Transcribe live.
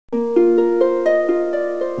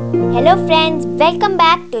Hello friends, welcome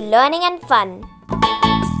back to Learning and Fun.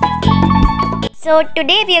 So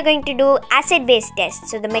today we are going to do acid-base test.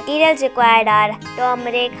 So the materials required are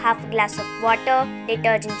turmeric, half a glass of water,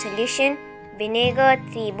 detergent solution, vinegar,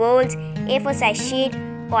 3 bowls, A4 size sheet,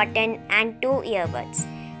 cotton and 2 earbuds.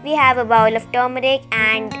 We have a bowl of turmeric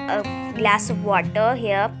and a glass of water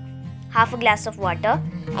here, half a glass of water,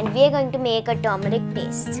 and we are going to make a turmeric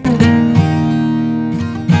paste.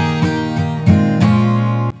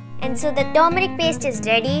 And so the turmeric paste is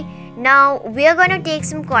ready. Now we are going to take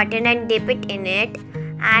some cotton and dip it in it,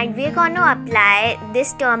 and we are going to apply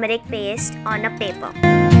this turmeric paste on a paper.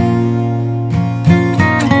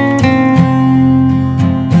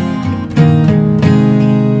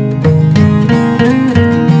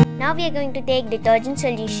 Now we are going to take detergent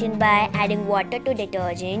solution by adding water to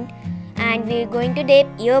detergent, and we are going to dip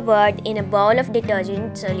earbud in a bowl of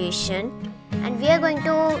detergent solution, and we are going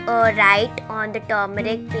to write on the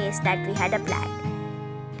turmeric paste that we had applied.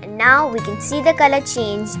 And now we can see the color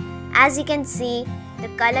change. As you can see, the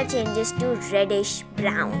color changes to reddish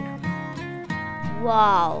brown.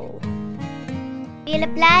 Wow! We'll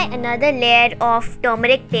apply another layer of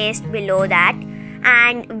turmeric paste below that,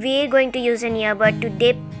 and we're going to use an earbud to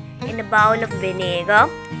dip in a bowl of vinegar,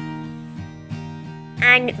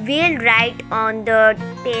 and we'll write on the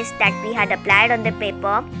paste that we had applied on the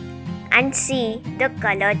paper and see the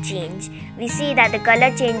color change. We see that the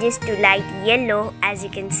color changes to light yellow, as you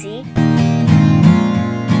can see.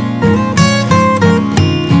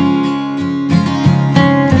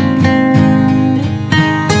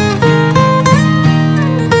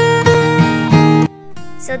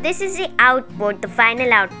 So this is the output, the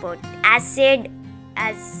final output. Acid,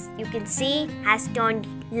 as you can see, has turned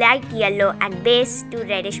light yellow and base to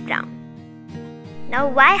reddish brown. Now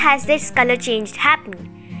why has this color change happened?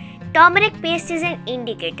 Turmeric paste is an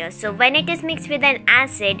indicator, so when it is mixed with an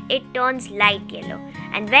acid, it turns light yellow,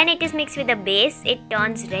 and when it is mixed with a base, it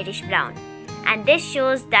turns reddish brown. And this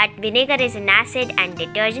shows that vinegar is an acid and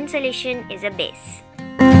detergent solution is a base.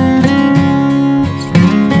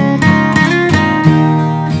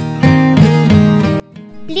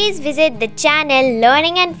 Please visit the channel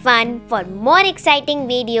Learning and Fun for more exciting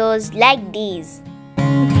videos like these.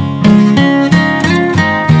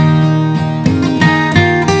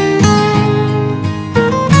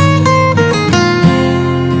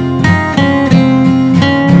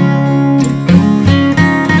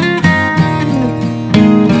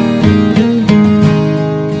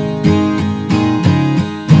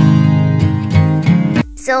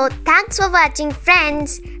 So thanks for watching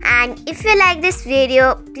friends, and if you like this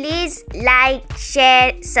video, please like,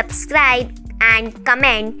 share, subscribe and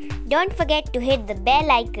comment. Don't forget to hit the bell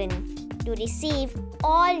icon to receive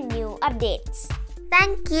all new updates.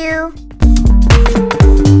 Thank you.